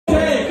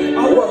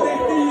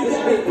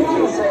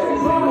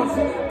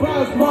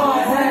But my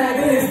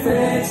head is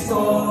fixed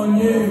on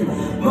you.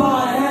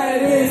 My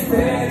head is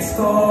fixed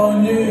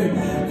on you.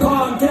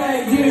 Can't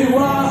get you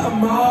out of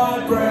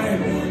my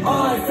brain.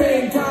 I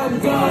think I'm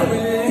going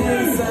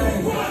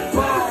insane.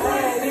 My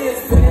head is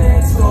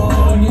fixed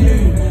on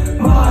you.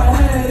 My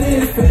head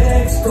is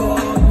fixed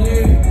on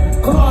you.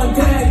 Can't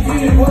get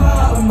you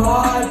out of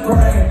my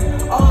brain.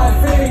 I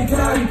think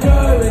I'm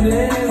going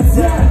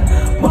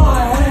insane.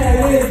 My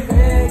head is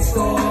fixed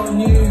on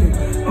you.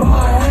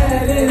 My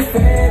head is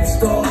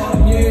fixed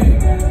on you.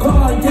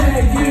 Can't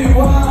get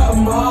you out of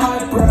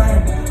my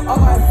brain. I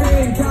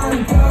think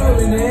I'm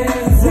going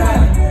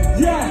insane.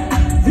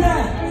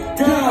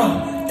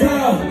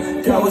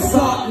 Girl, what's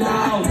up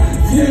now?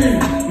 You,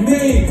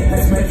 me,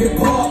 let's make it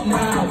pop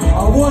now.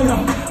 I wanna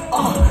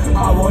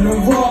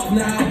rock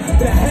now.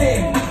 The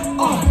hate,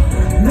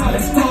 now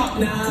let's start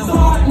now.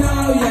 Start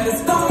now, yeah,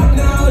 let's start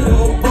now.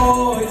 Little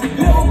boys,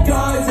 little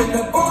guys in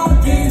the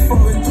buggies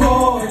throwing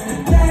toys.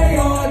 They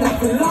are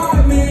nothing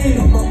like me,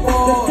 not my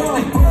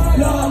boys.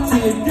 Love to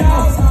your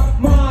girls,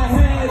 my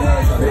head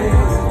is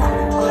fixed.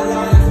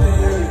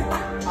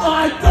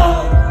 I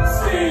don't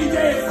see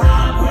this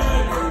happen.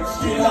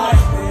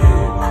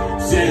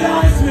 She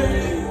likes me,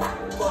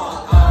 but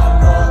I'm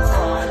not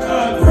trying to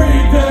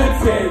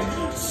pretend.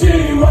 She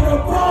wanna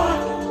part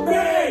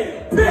me,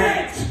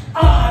 bitch.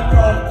 I'm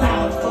not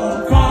down for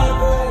God.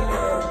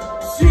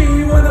 She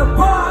wanna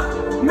part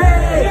me,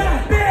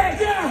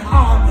 bitch.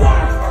 I'm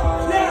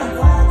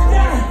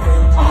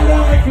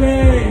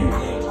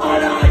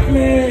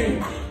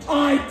unlikely. I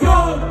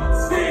don't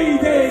see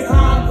this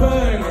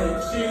happen.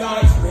 She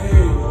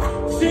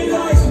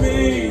likes me,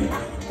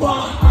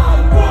 but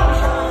I'm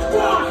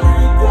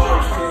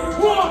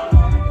what?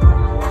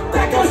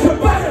 That goes for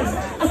balance.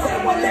 I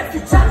said one left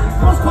you challenge.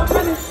 Most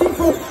popular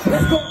people.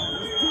 Let's go.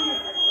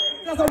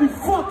 That's how we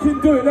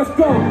fucking do it. Let's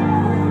go.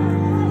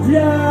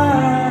 Yeah.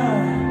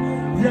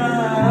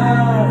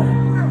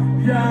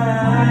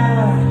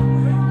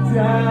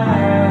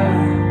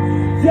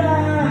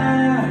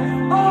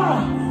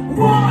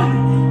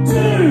 1,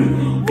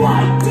 2,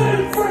 1,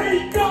 2,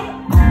 3, go.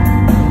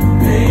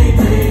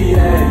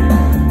 PDA.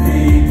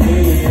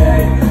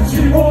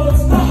 She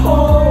wants the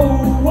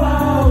whole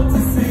world to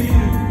see.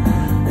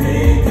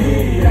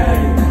 PDA.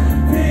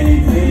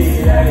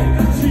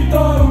 She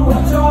don't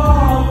watch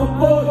all the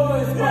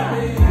boys but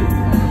me.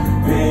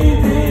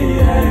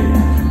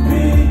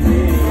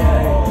 PDA.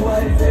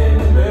 Always in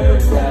the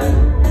mood then.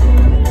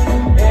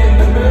 In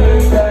the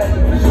mood then.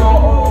 You're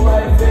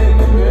always in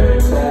the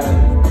mood then.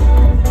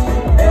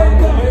 In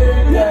the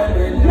mood then.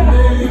 In the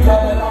mood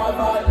then.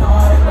 I'm at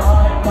night.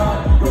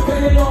 You're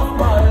getting off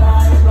my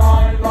line.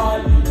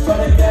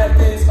 Trying to get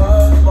this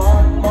hurt,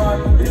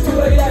 mine. It's 2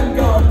 AM,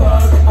 God,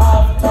 don't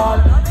have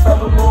time. Some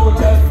of them all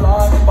just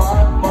fly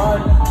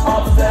mine.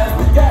 Upstairs,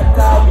 we get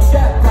down.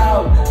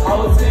 I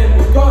was in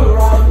the go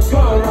round.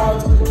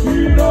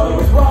 You know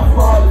it's rough.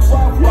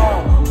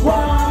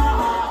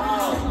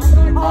 Wow.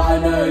 I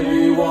know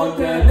you want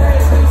the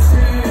next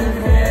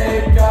soon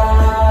here,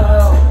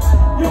 girl.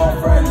 Your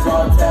friends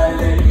are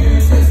telling you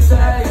to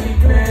stay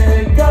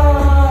clear,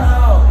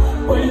 girl.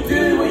 But you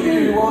do what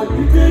you want,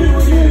 you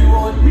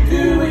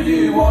do what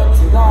you want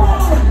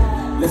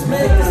tonight. Let's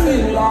make this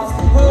thing last.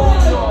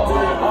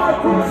 I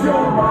put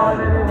your mind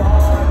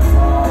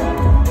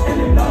in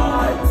the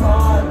night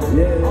time.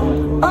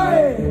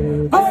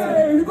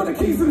 Hey, you got the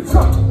keys to the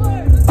truck.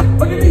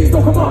 On your knees,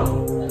 don't come on.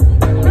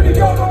 Baby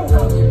girl, don't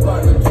tell me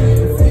about your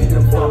dream, feed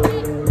the fuck.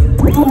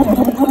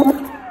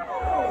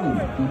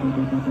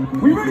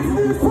 We ready to do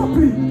this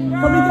properly?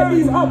 Let me get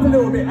these up a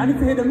little bit. I need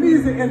to hear the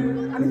music and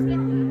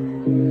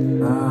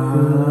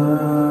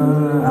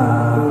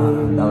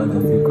that was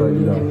just too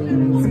crazy though.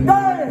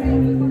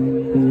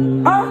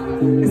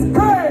 It's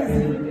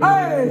crazy.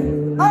 Hey,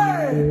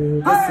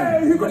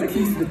 who got the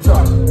keys to the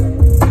truck?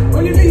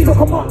 On your knees, don't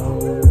come on.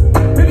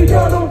 Baby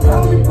girl, don't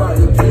tell me about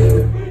your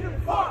dream.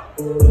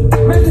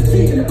 Man, just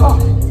cheating it up.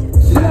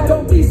 She like,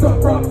 don't be so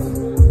abrupt.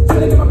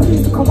 Trying to get my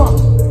piece to come up.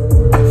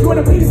 She want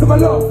a piece of my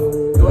love.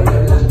 Do I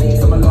look like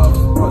piece of my love?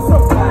 Put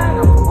some plan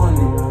up on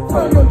you.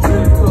 Turn your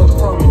dream to a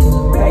promise.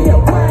 Bear your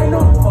wine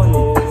up on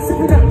you.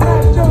 Sipping that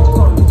bad junk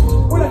on you.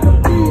 All I can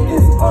be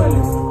is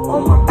honest.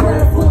 On my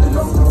grand for the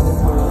love.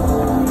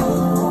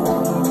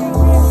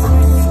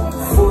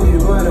 Fool you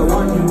were the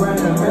one you ran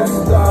the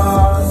messed up.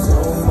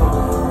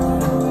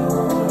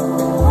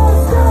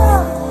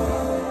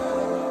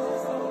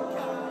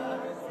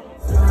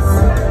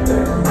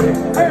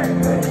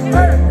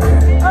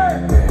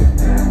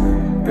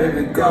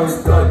 Baby girl,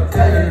 start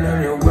telling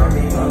them you want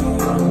me.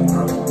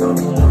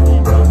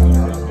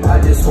 I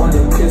just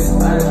wanna kiss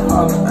and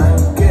hug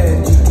and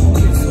get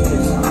kiss.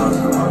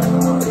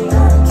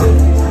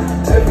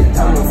 Every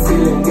time I'm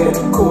feeling get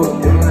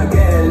cold, then I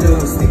get a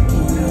little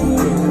sticky.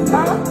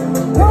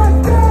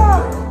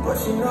 But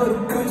she know the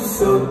good is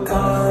so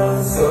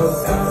kind, so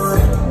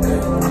kind.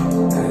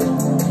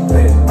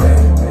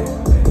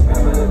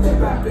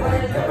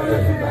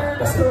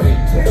 That's a big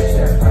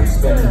check, I'm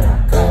spending that.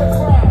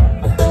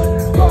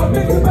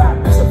 Make it back,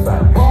 that's a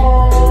fact. I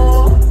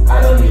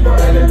don't need no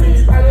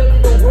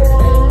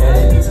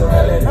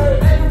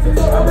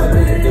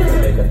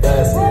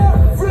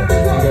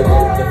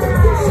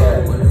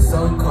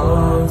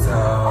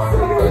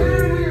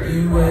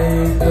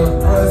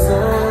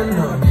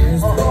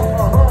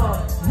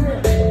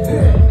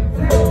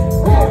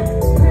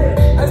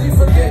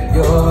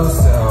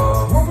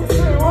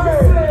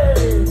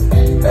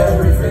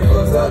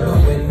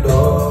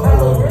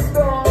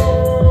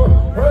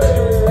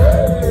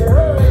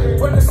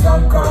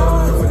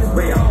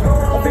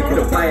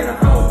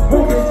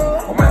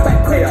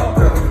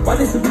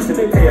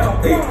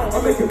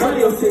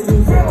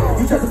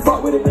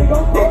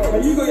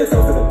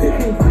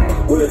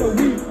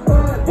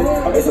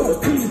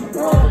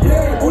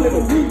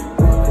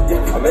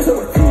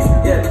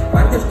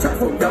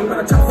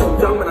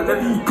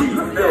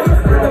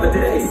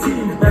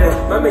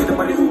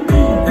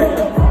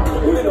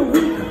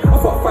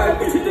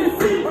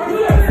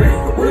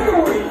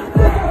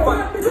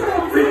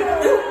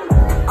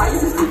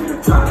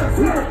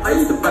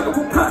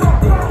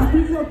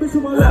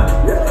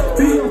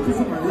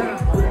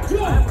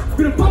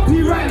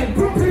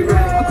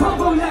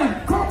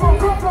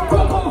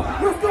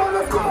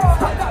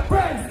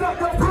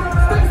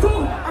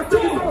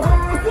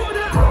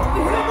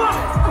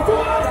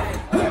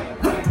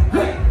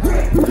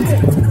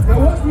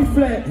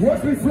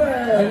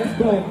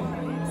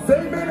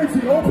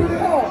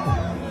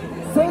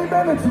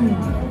attitude.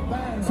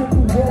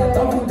 Triple war,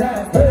 double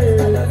that. Hey,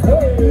 hey,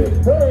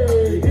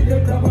 hey. In the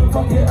club and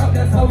fuck it up,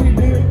 that's how we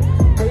do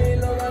it. They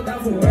ain't no run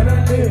down for when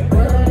I do it.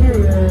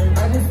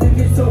 I just think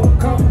it's so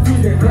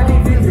confusing. I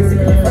need things to see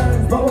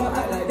fans, but I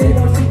act like they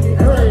don't see it.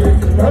 Hey,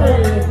 hey,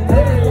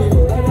 hey.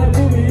 Like I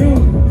do me you.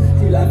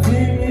 She like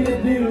clean me the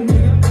deal.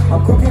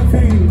 I'm cooking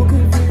for you.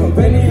 For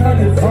Benny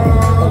Hunters.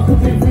 I'm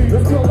cooking for you.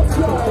 Let's go, let's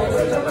go.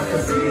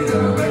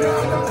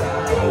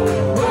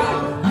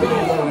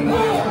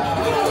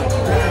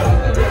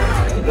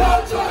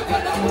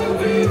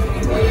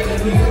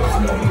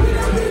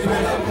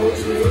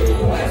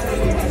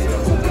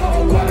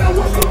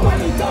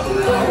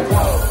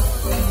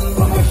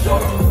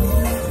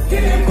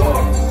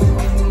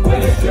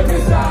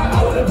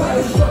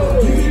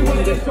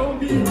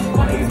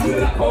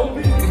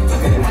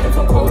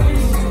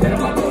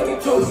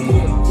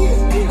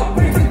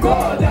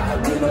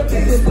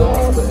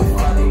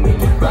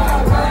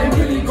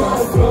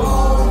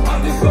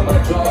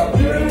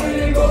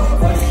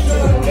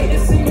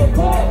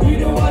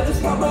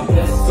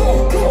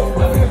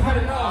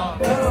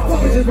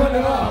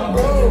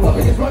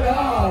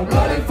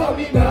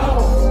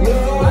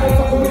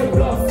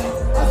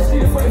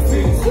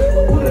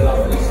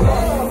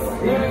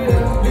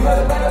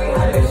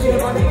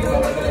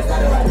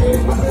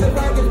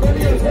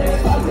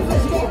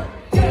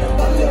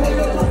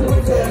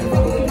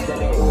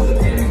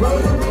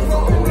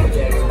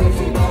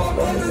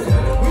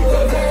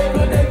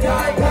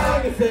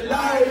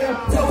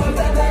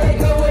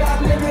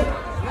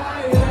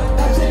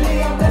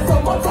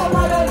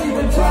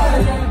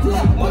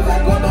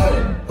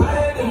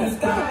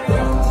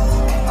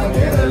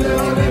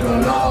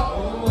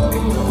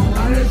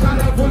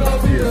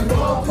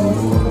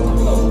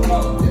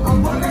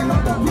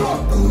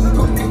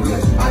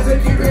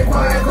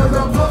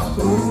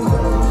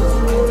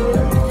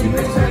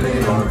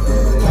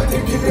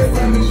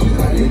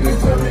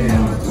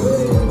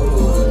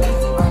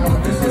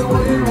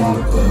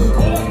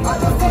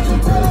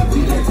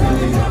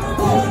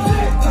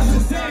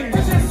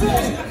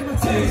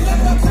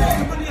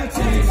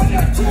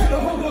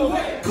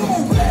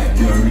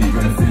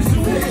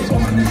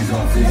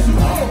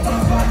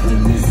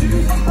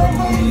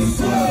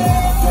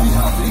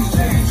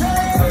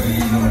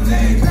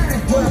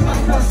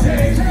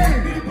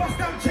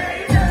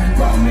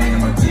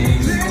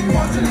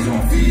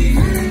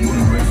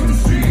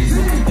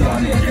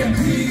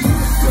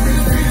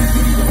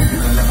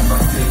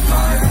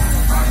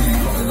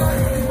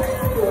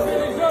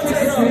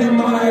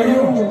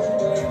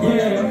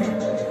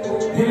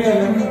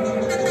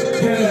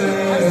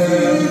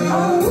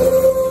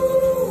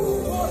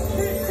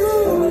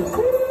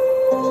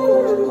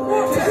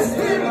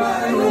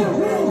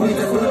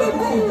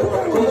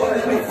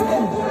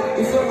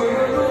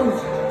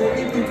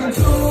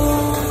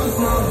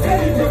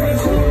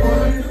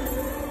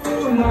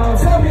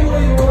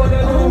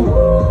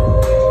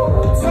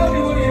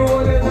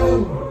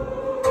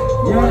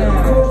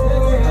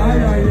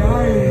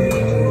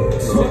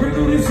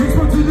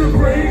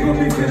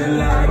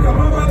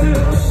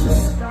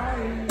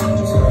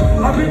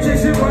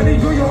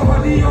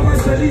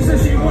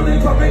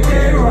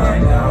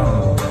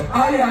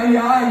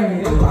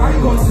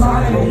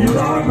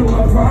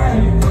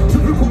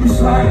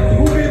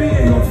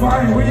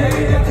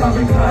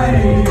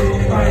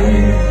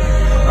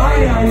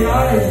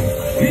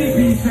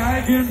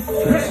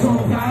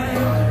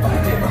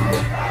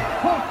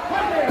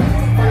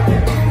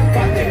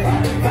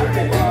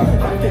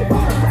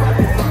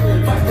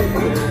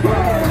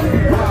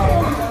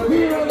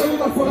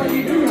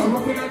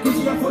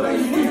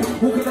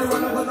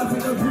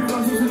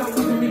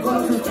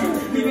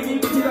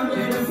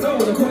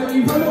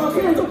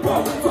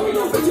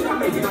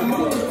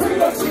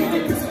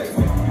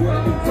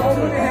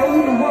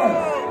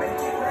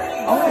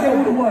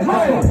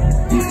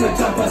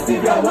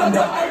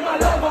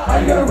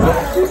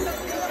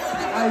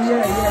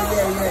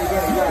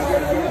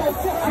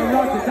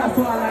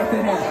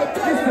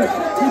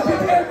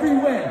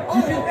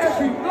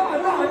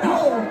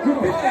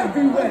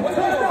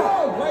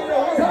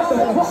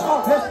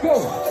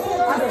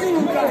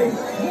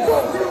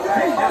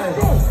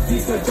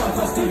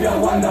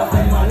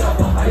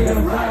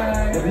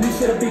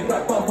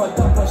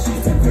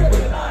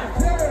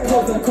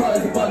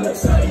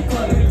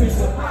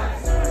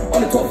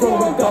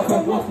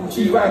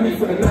 She ride me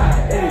for the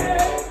night,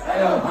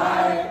 hello,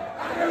 hi.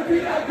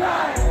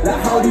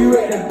 Like how do you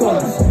rate them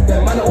guns?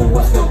 Them man all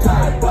watch no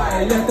time, but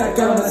I left that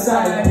girl on the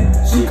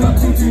side. She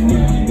comes too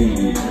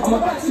needy. I'm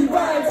about to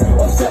ride,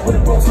 offset with a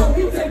bro, so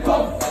you take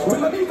off. When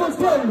my beat guns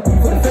burn,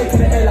 put a fake in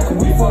the air like a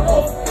weed front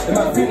off. And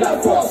my feet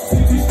like frost,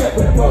 two-step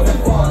with a bro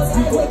and bars.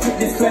 We got to keep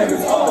this clear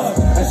as ours.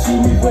 And she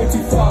moved way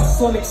too fast,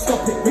 Sonic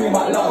stop it, bring it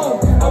back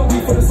loud. And we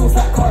for the sauce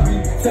like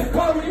curry, said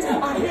curry,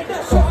 I hit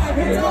that shot, I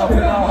hit it up in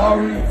a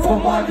hurry. For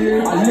my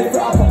dear, I lift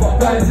it up, I got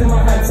bags in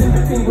my hands, in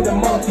the thing with a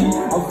monkey.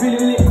 I'm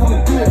feeling lit, come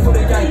and do it for the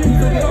gang, please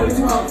don't get way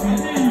too hungry.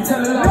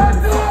 Tell her like,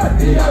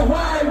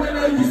 DIY when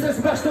I used to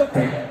smash the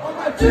pit on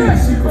my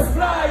jeans, she was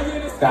flying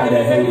in the sky,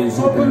 the haters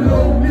all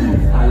below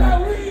me. I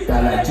like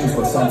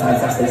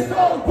sometimes I stay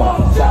one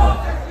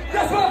shot.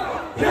 That's what,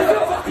 here's the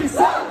fucking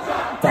sound.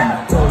 Damn, I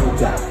told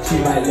ya, she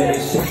might let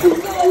it shit.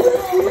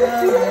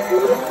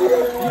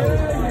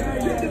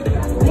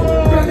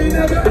 Money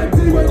never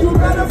empty when you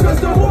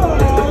manifest the war.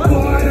 Boy,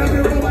 I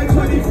never roll like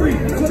 23,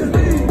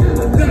 23.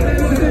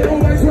 They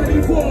always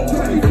 24,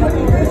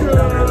 2020 vision.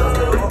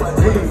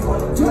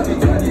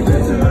 2020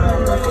 vision.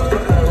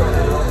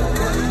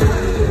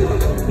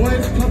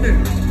 Boys, come in.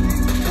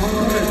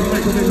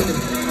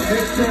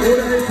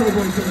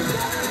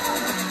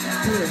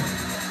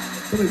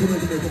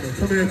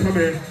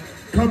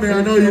 Come here.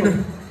 I know you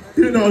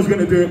didn't know I was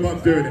gonna do it, but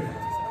I'm doing it.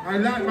 I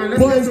like my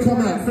boys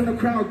come out. From the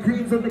crowd,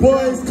 greens on the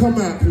boys crowd.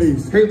 Come out,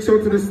 please. HO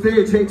to the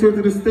stage, HO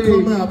to the stage.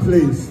 Come out,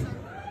 please.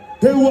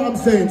 Hear what I'm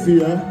saying to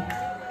you.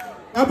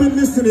 I've been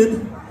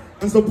listening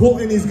and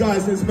supporting these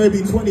guys since maybe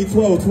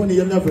 2012,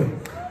 2011.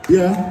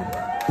 Yeah.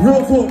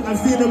 Real talk, I've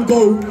seen them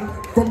go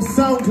from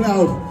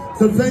SoundCloud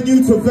to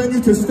venue to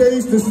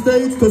stage to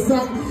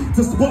sound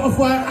to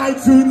Spotify,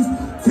 iTunes,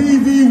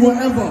 TV,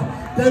 whatever.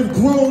 They've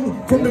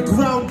grown from the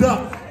ground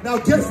up. Now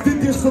guests did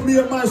this for me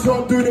at my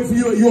show, I'm doing it for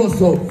you at your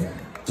show.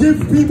 Give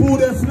people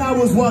their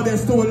flowers while they're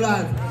still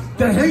alive.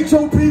 The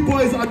HOP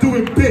boys are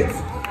doing bits.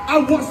 I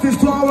watched this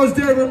while I was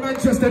there in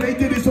Manchester, they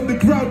did this from the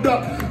ground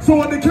up.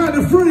 So on the count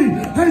of 3,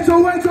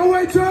 HO!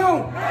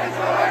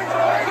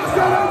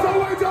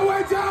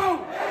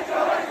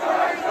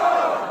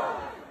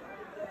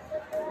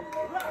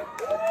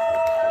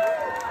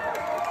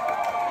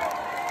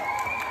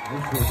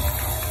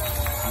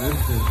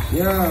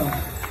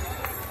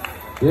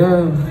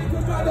 Yeah.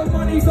 The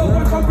money, so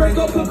I can break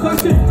up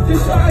percussion.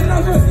 Just shot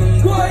another.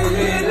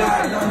 Kojey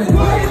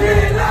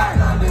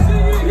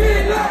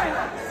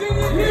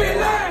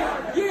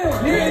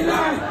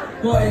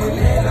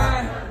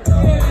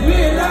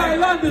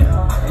London.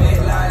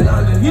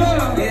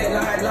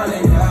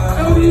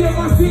 LD at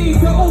my feet,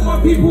 to all my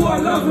people I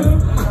love it.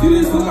 Do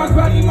this for my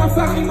granny, my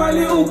family, my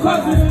little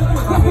cousin.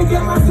 I can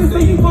get my sister,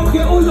 you can't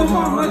get all of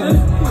my hunters.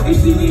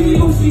 If she need me,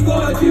 all she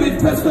gotta do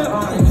is press her.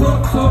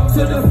 Drop top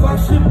to the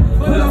fashion,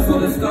 but I'm so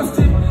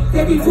disgusting.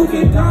 They be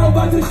talking down,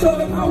 but to show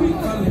them how we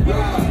done it.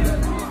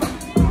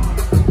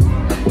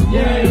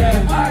 Yeah,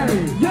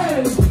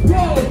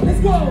 let's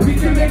go. We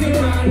can make it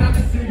run like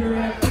a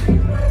cigarette.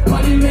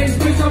 Money makes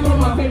bitch, I'm on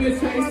my favorite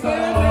face.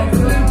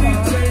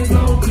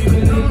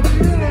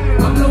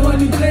 I'm the one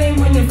you blame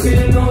when you're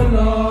feeling no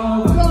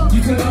love.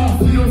 You can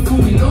laugh, you don't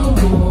fool me no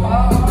more.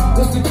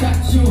 What's the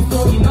catch, you don't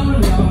fool me no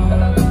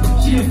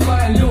love. She a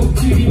fire, little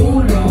cutie, oh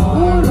lord. She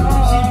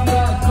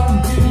got come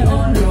to me, oh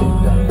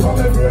lord. Come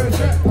every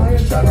check, I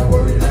ain't tryna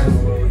worry them.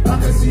 I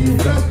can see you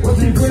flip, what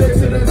you put it to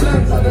the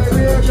left. I don't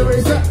hear your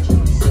reset.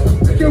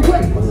 Make it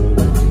wet.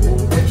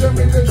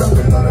 Make it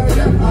jumping on a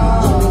jet.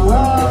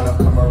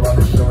 Come around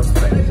the show and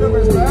spend it to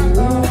his back.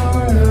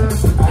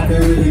 I can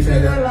really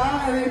take a lie.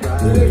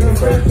 Living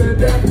friends to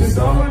death is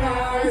so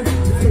nice.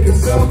 Take a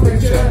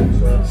self-picture.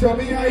 Show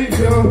me how you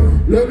feel.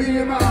 Look me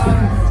in my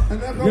eye. And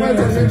then come back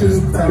and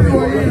just tell me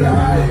what you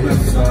like.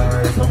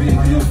 Tell me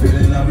how you're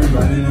feeling. I've been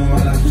running all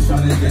my life just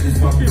trying to get this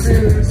fucking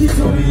feeling. She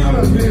told me I'm a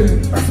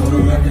feeling. I told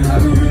her I can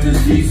have her in the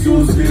sheets,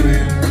 so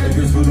spirit. If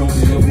it's for don't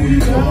see her, who you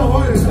know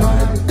all the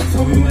time.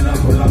 Tell me when I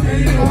pull up, yeah,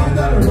 you know I'm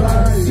not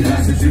alright. She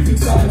likes to trip you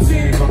time. She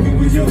ain't fucking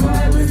with your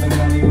vibe. With the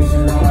money, with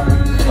your heart. I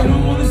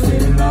don't wanna stay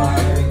tonight.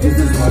 It's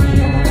this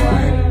money on my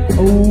mind.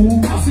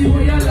 Oh, I'll see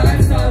what your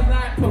lifestyle's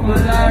like. Put my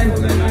life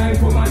on the line.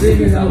 For my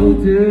niggas, I will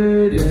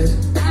do this.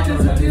 I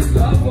just have this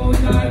love all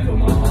night. Put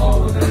my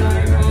heart on the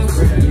line. I'm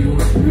sweating you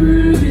will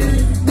screw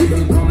this. We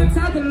can come and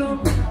tag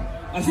along.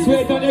 I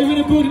swear that they're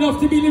really good enough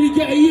to be let me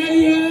get a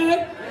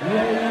yeah.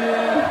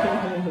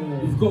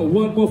 We've got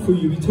one more for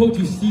you. We told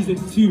you season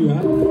 2,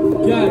 right?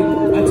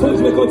 Yeah, I told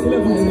you we're going to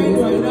level 10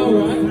 right now,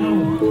 right?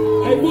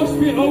 Hey, watch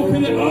me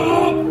open it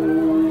up!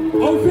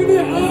 Open it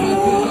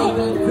up!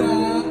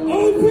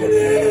 Open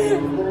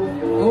it!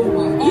 Oh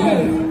my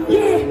God!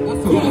 Yeah!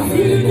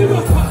 Feel it in my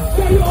heart!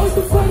 Yeah, you're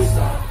also funny!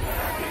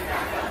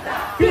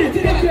 Feel it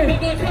again!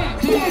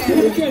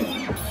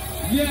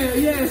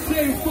 Yeah,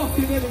 same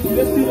fucking energy.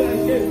 Let's do that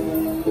again.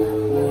 I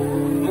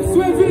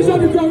swear, Village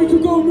Underground, we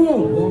could go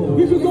more.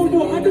 We could go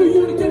more. I know you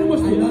want to get in the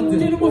mosh pit.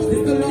 Get in the mosh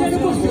pit. Get in the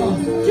mosh pit.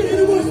 Get in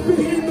the mosh pit.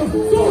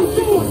 Go.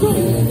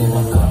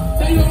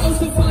 Say you're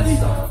also funny.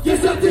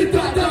 Yes, I did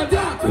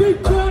that. Big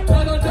track. On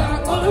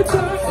the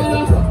track.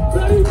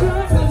 Bloody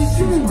track.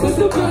 What's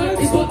the plan?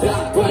 It's not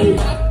that. What you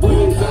got?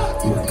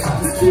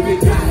 Give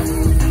it back.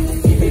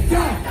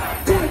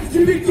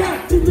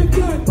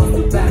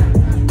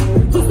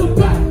 What's the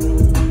back?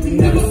 We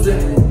never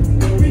said.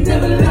 We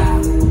never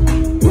lied.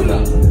 Pull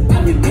up.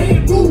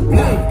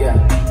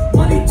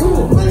 Money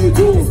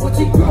too, what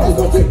you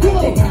got?